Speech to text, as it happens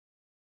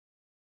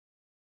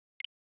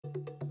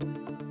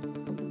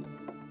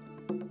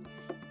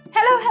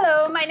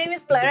Hello, my name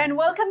is Blair and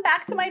welcome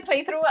back to my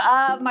playthrough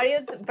of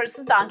Mario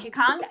vs. Donkey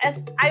Kong.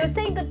 As I was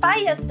saying goodbye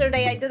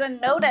yesterday, I didn't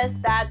notice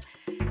that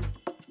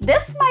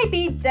this might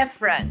be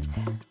different.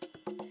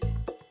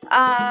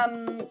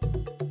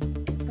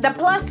 The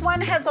plus one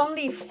has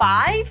only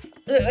 7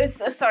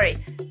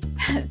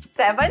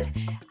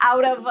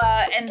 out of,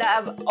 and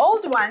the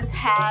old ones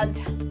had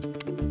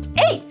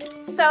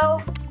 8.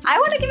 So I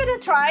want to give it a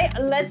try.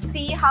 Let's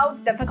see how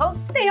difficult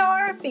they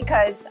are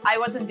because I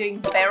wasn't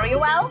doing very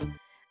well.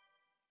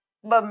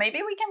 But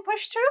maybe we can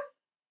push through?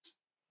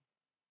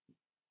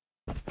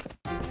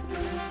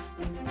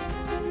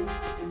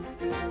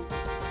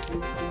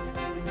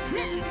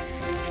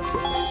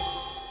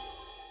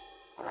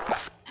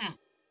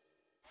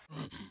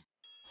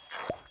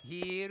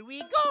 Here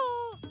we go.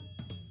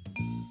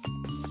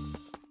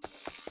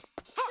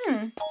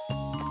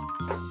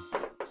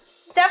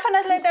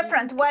 Definitely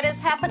different. What is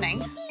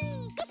happening?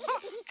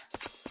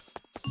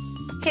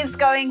 He's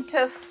going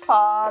to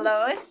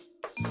follow it.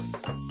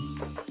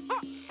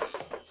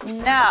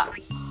 No.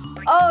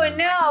 Oh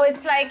no,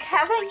 it's like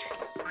having...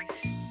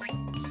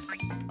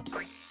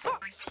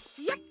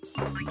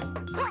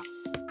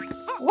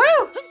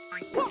 Woo!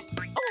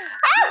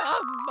 Ah!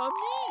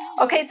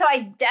 Okay, so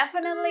I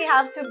definitely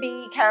have to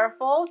be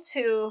careful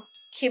to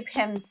keep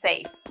him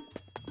safe.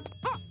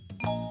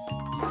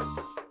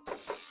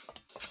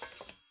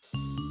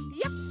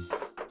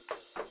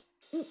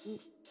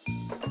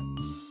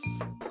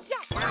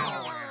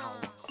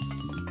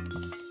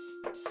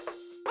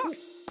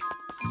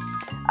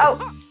 Oh,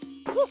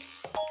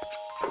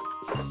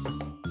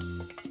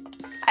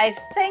 I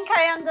think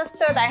I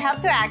understood. I have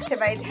to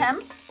activate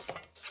him.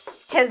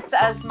 As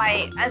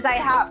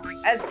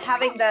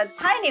having the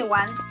tiny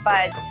ones,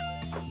 but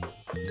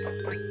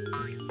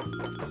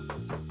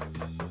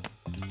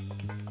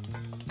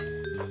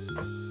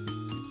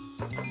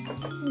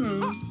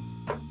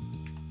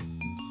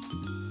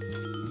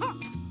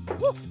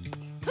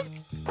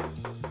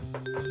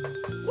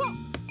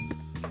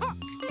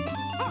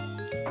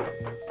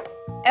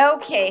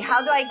okay,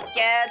 how do I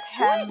get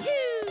him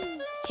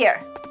here?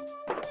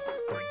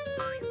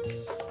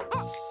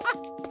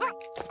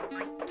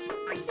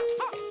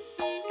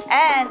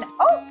 And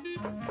oh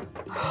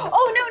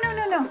no.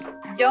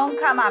 Don't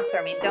come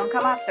after me. Don't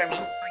come after me.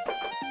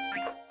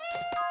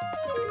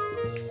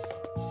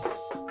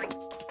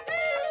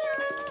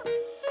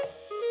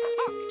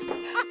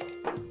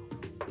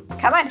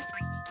 Come on.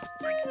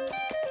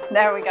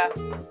 There we go.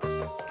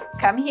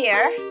 Come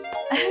here.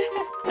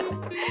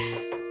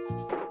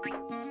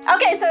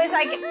 Okay, so it's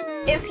like,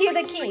 is he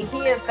the key?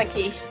 He is the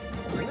key.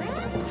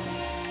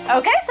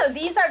 Okay, so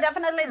these are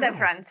definitely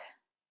different.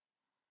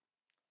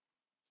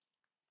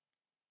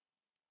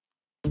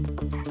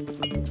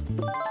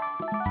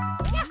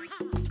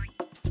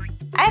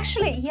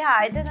 Actually, yeah,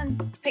 I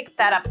didn't pick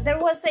that up. There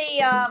was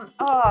a,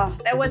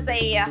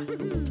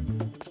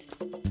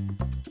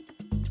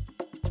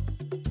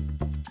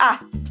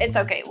 it's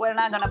okay. We're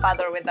not gonna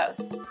bother with those.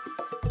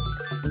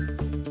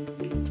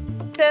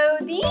 So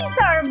these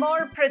are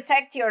more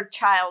protect your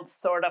child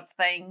sort of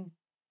thing,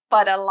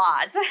 but a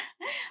lot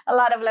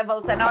of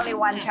levels and only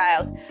one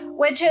child,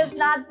 which is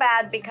not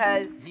bad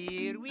because...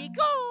 Here we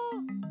go.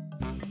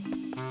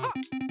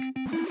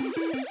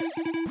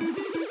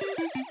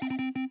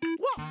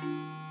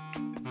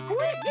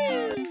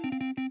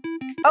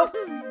 Oh.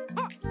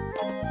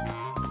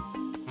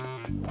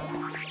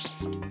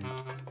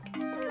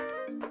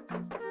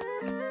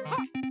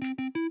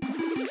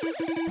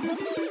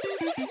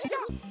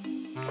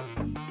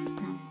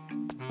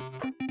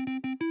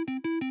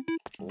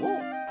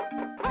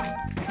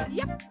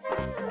 Yep.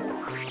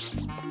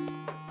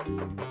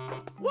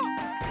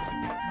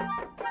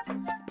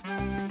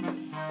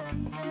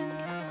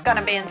 It's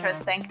gonna be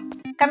interesting.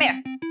 Come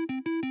here.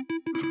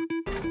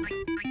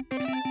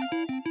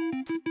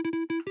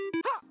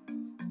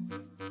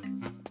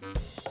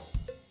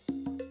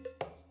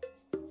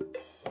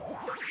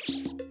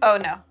 Oh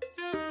no.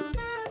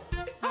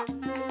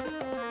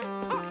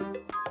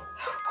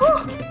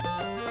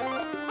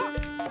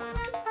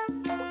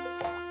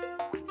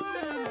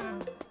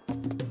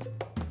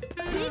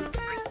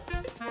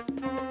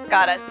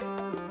 Got it.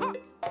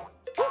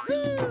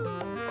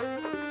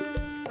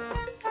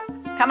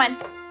 Come on.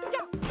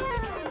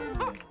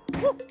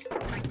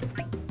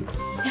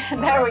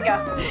 There we go.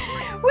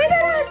 We did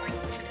it!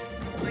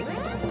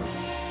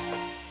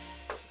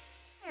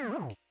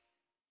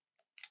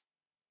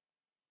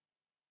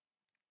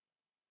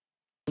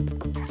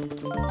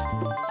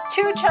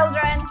 Two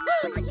children,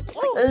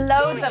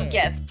 loads of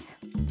gifts.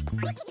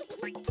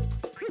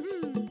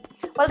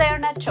 Well, they are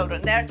not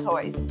children, they're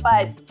toys,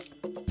 but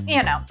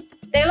you know,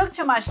 they look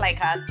too much like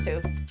us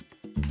to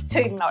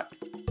ignore.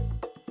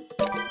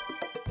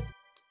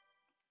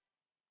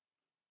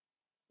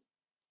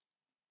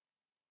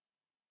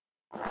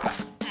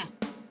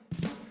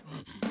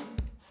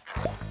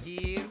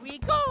 Here we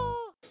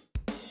go.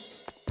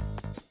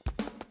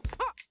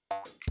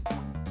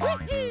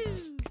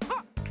 Woohoo!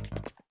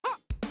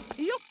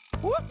 Yup!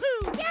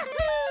 Woohoo!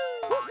 Yahoo!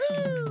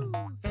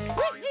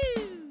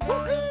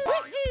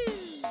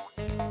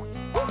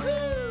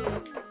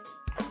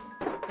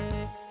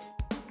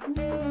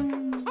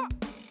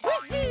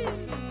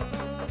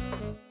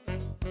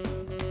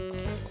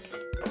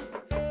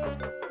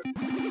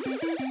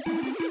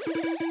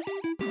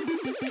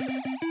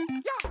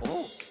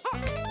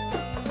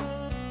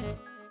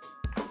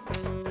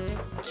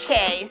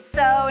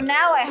 So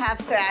now I have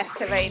to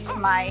activate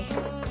my...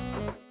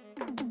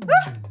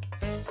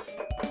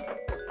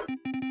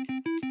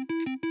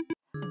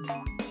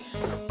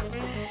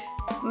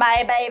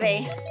 my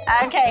baby.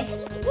 Okay.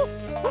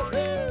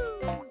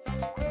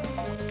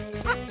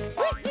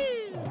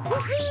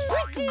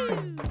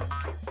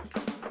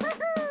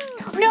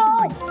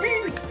 No!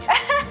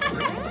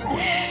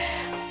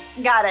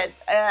 Got it.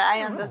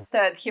 I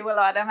understood. He will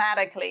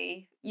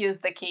automatically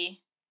use the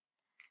key.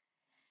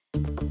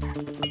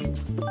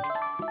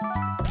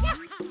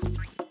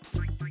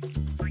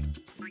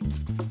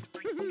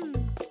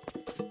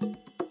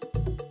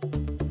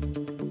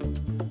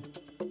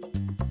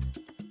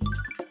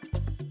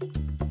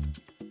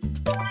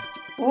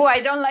 Ooh,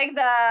 I don't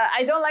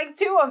like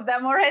two of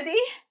them already.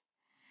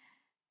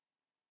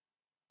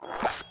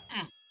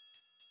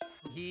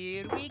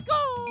 Here we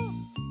go.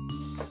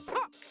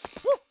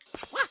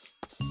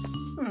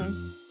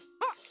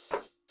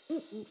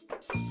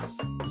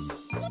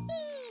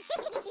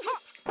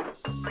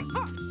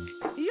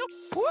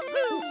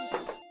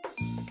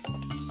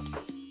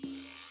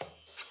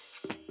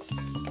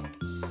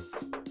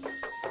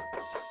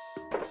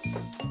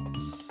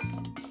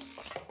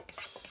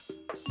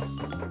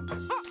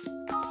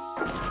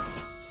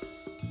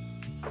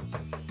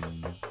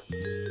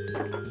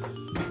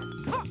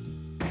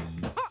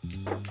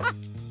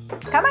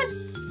 Come on.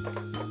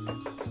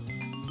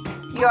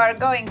 You are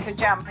going to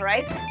jump,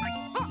 right?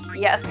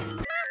 Yes.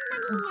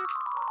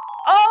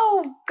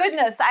 Oh,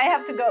 goodness. I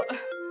have to go.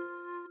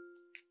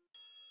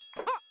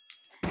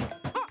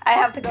 I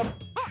have to go.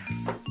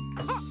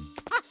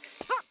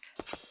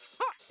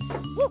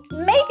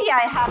 Maybe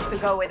I have to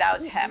go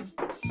without him.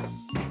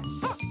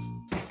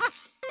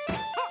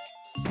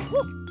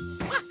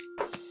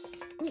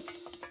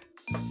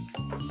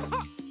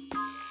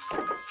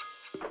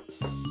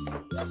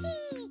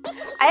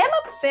 I am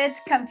a bit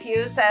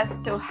confused as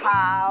to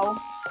how...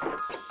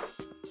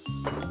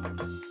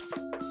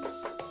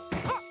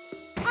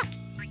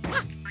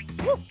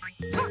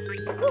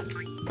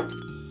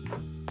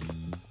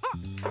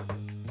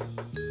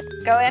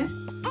 Go in.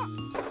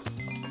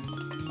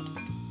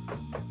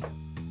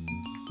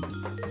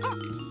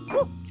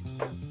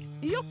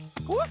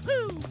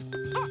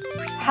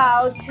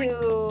 How to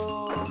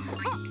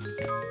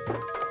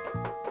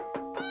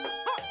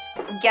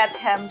get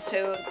him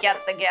to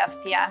get the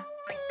gift, yeah.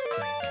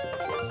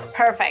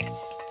 Perfect.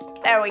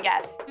 There we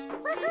get.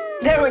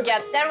 There we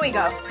get. There we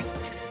go.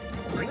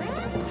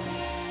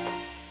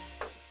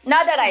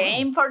 Not that I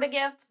aim for the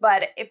gift,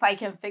 but if I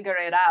can figure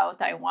it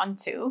out, I want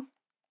to.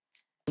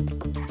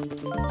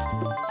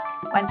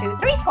 1, 2,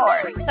 3,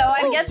 4. So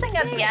I'm guessing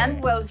at the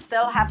end we'll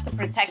still have to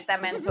protect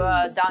them into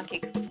a Donkey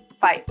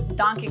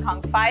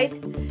Kong fight,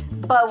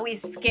 but we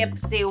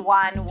skipped the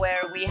one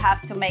where we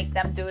have to make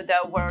them do the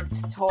word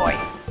toy.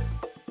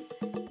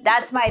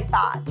 That's my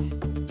thought.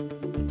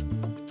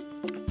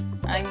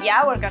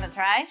 Yeah, we're gonna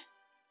try.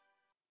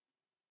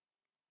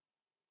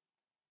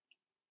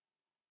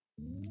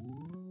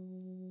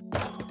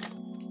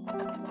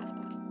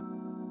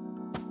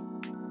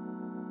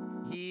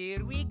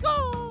 Here we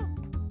go.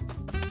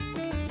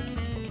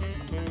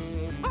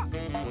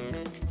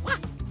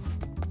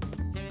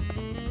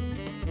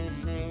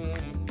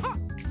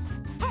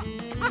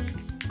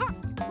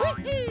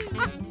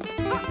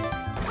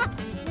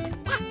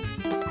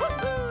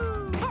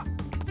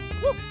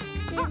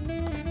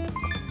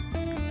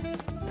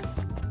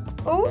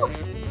 Ooh.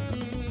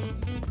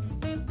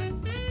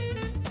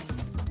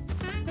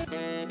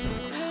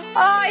 Oh,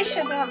 I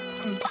should have.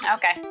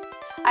 Okay.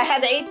 I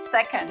had 8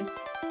 seconds.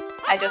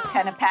 I just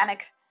kind of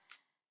panicked.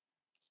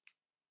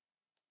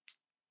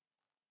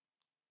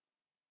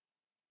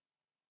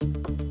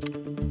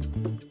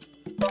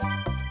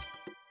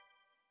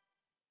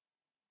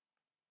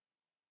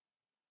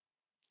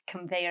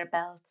 Conveyor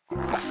belts.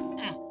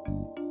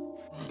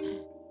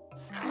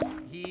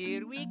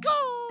 Here we go.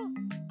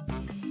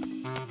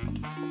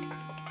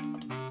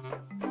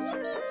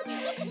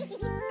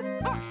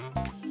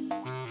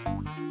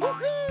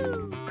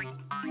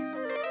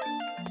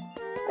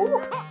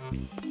 Ooh.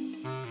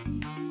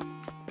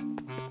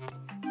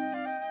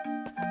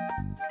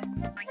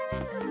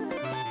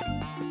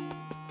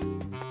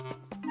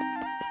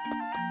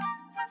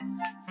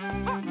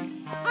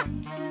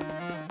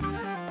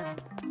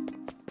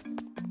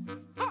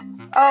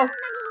 Oh,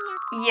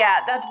 yeah,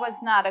 that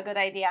was not a good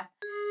idea.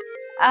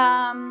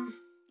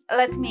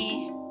 Let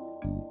me...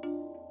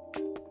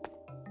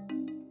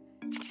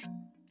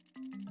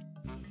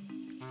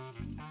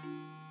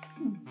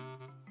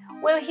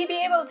 Will he be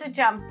able to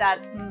jump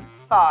that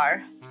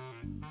far?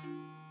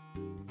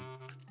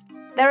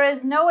 There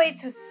is no way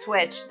to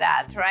switch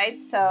that, right?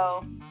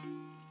 So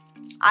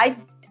I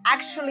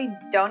actually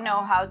don't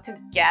know how to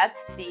get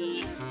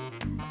the...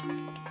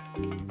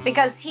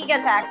 Because he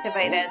gets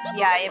activated,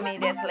 yeah,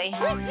 immediately.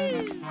 Mamma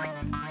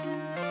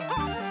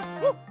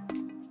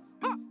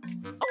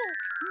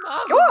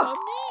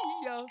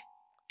mia!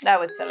 That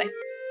was silly.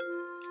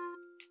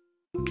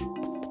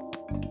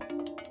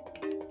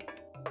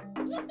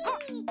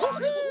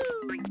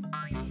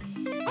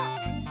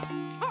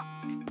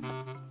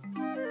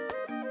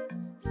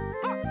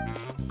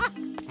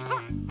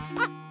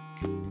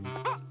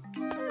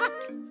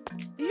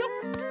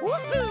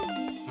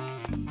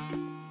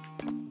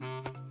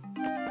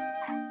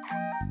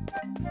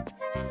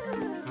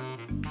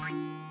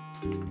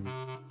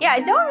 Yeah, I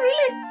don't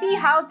really see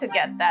how to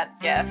get that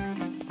gift.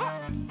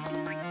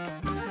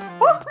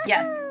 Woo,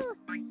 yes,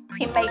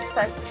 he makes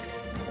it.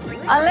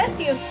 Unless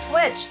you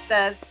switch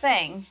the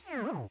thing.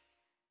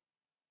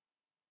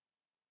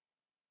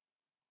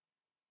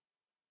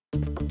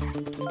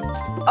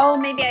 Oh,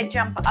 maybe I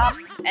jump up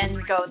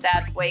and go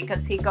that way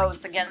because he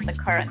goes against the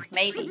current.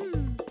 Maybe.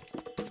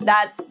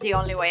 That's the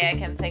only way I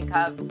can think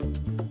of.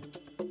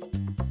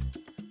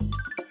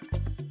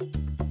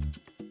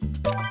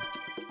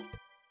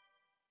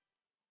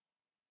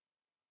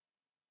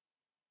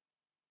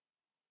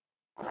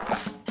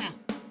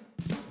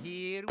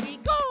 Here we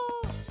go.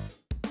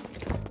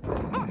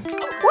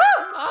 Woo!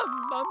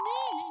 Mamma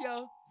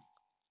mia.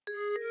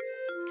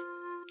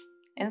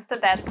 Insta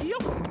death.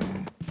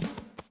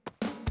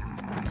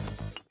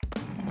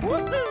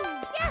 Woohoo!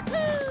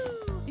 Yahoo!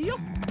 Yup.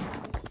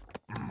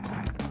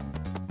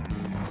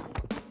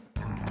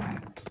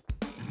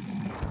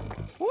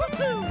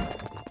 Woohoo!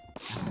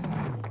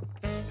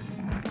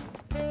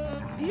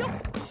 Yup.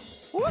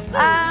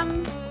 Woohoo!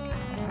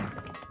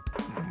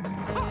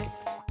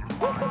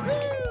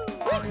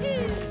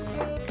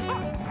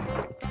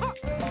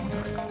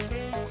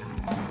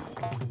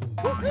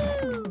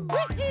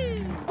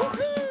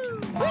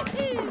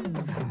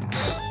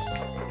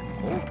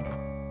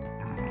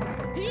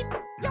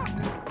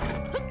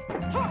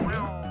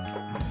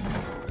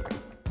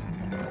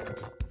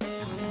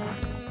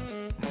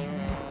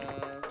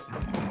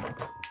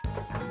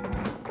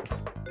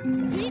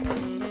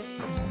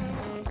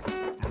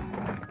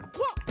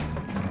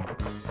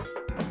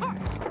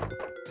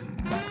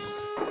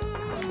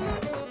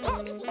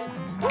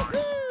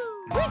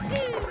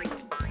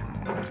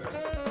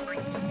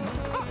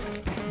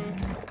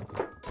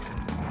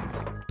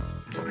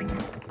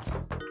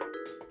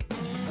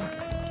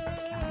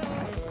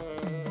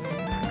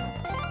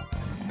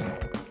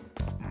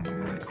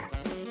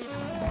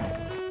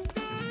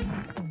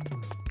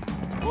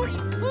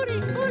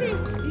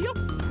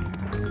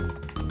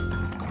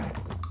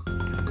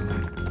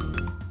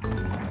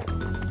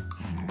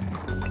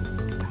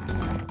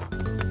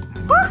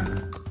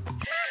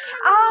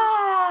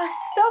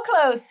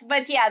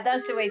 But yeah,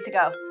 that's the way to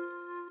go.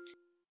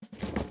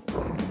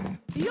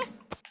 Yup.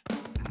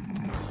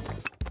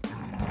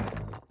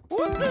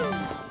 Woohoo!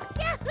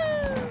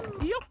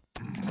 Yahoo! Yup.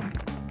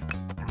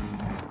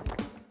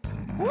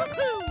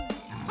 Woohoo!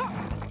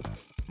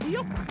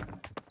 Yup.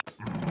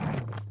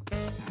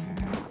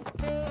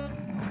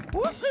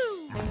 Woohoo!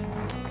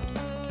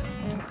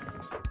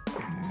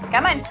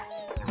 Come on.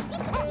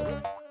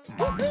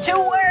 To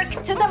work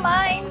to the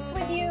mines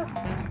with you.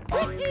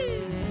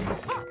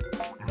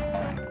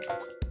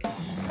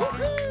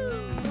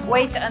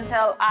 Wait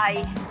until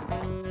I...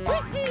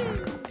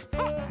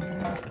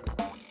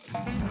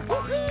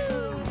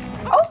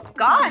 Oh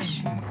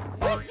gosh!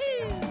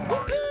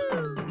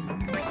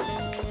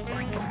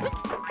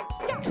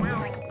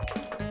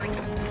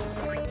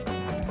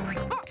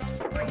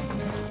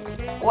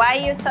 Why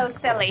are you so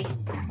silly?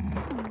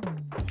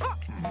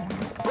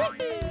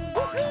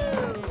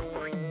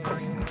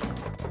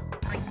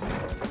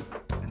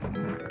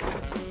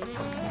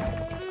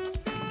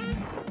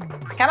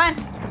 Come on,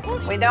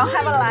 we don't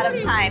have a lot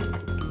of time.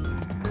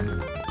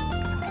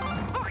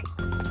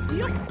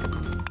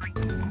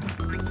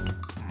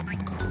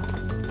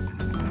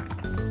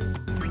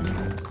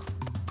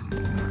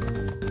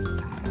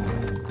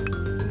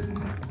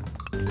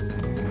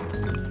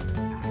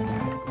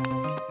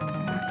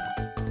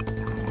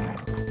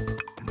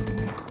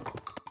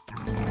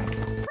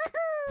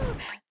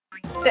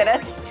 Did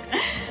it?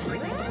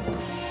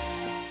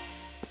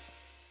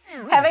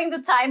 Having the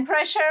time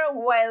pressure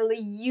while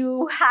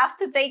you have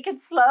to take it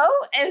slow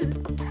is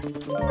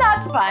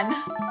not fun.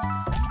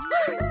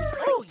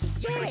 Oh,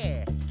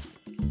 yeah!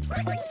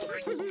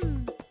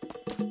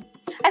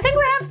 I think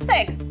we have 6.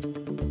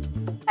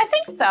 I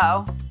think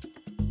so.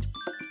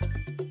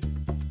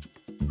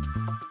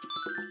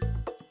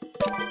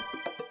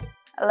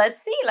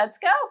 Let's see, let's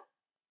go.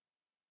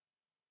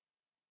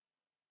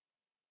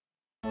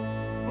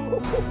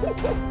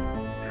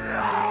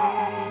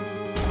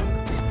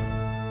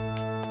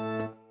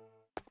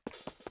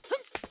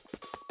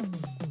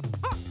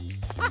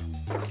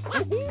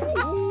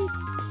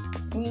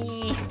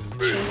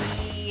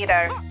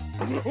 Cheater.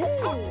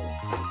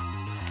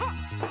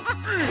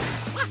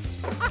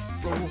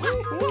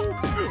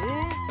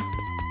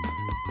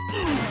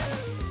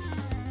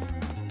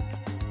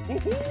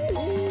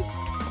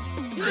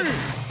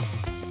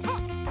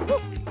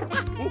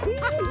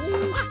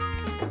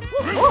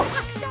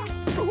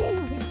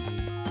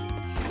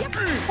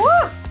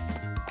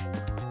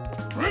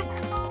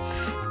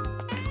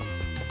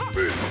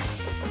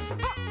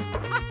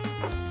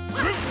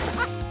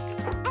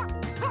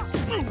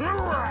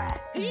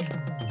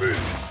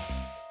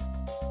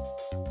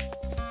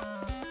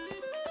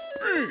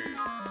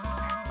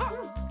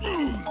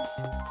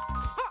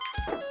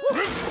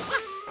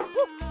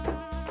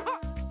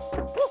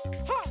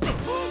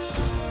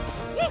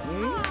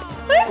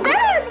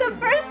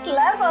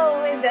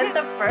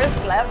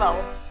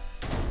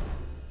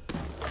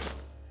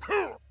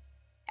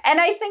 And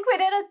I think we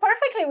did it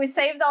perfectly. We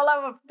saved all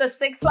of the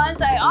 6 ones.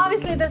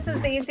 Obviously, this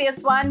is the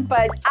easiest one,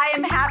 but I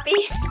am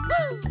happy.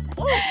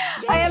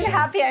 I am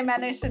happy I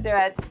managed to do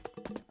it.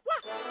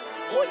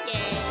 Oh,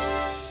 yeah.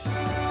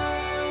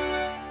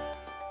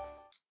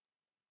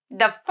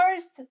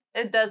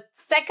 The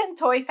second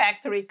toy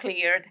factory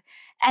cleared,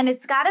 and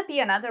it's gotta be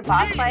another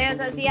boss fight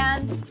at the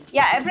end.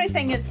 Yeah,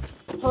 everything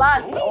is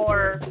plus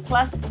or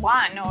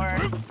 +1 or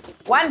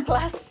 1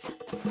 plus.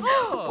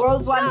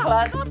 World 1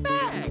 plus. Come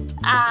back.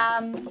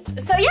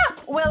 So yeah,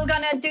 we're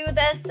gonna do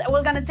this.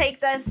 We're gonna take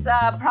this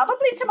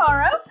probably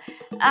tomorrow.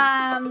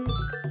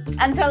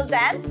 Until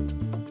then.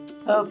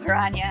 Oh,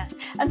 piranha.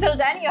 Until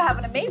then, you have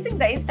an amazing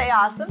day. Stay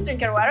awesome,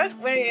 drink your water,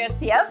 wear your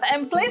SPF,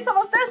 and play some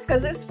of this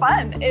because it's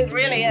fun. It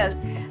really is.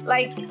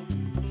 Like,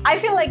 I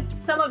feel like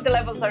some of the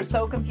levels are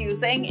so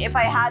confusing. If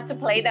I had to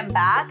play them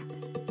back,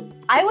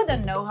 I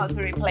wouldn't know how to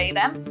replay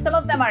them. Some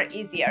of them are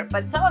easier,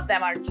 but some of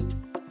them are just...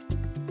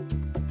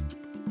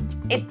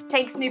 It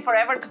takes me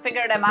forever to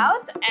figure them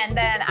out, and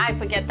then I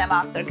forget them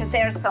after because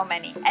there are so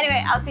many.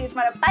 Anyway, I'll see you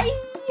tomorrow. Bye!